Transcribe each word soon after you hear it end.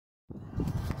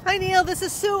Hi Neil, this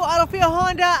is Sue, Autofield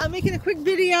Honda. I'm making a quick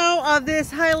video of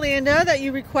this Highlander that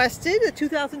you requested, the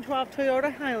 2012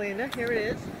 Toyota Highlander. Here it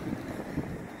is.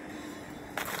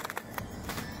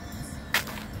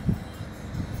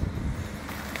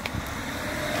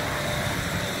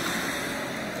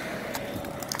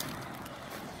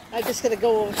 I'm just going to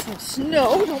go over some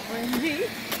snow, don't mind me.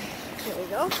 There we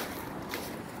go.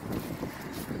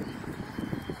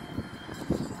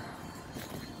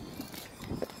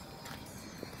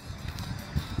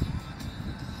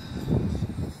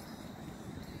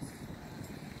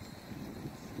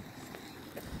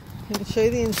 I can show you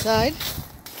the inside.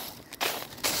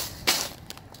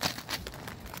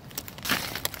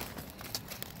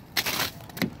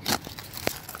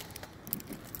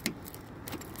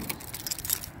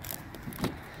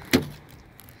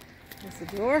 There's the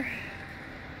door.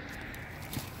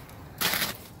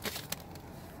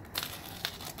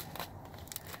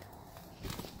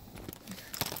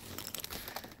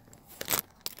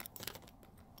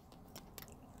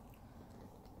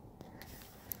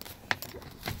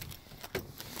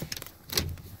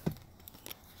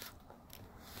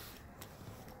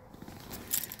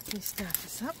 Let me start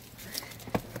this up.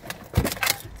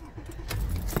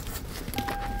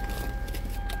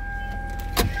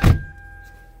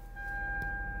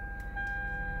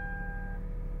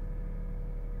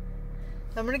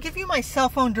 I'm going to give you my cell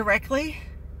phone directly,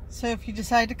 so if you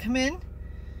decide to come in,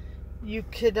 you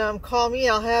could call me.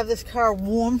 I'll have this car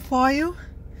warm for you.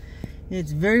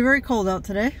 It's very, very cold out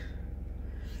today.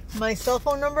 My cell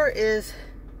phone number is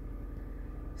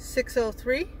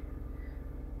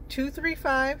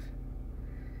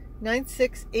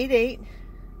 603-235-9688.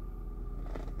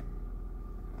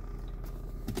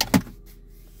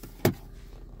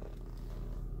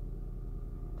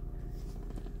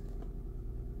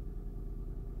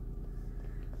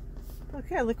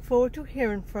 Okay, I look forward to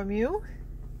hearing from you.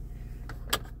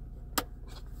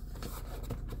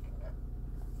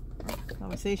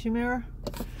 Conversation mirror.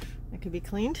 That could be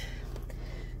cleaned.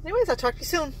 Anyways, I'll talk to you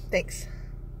soon. Thanks.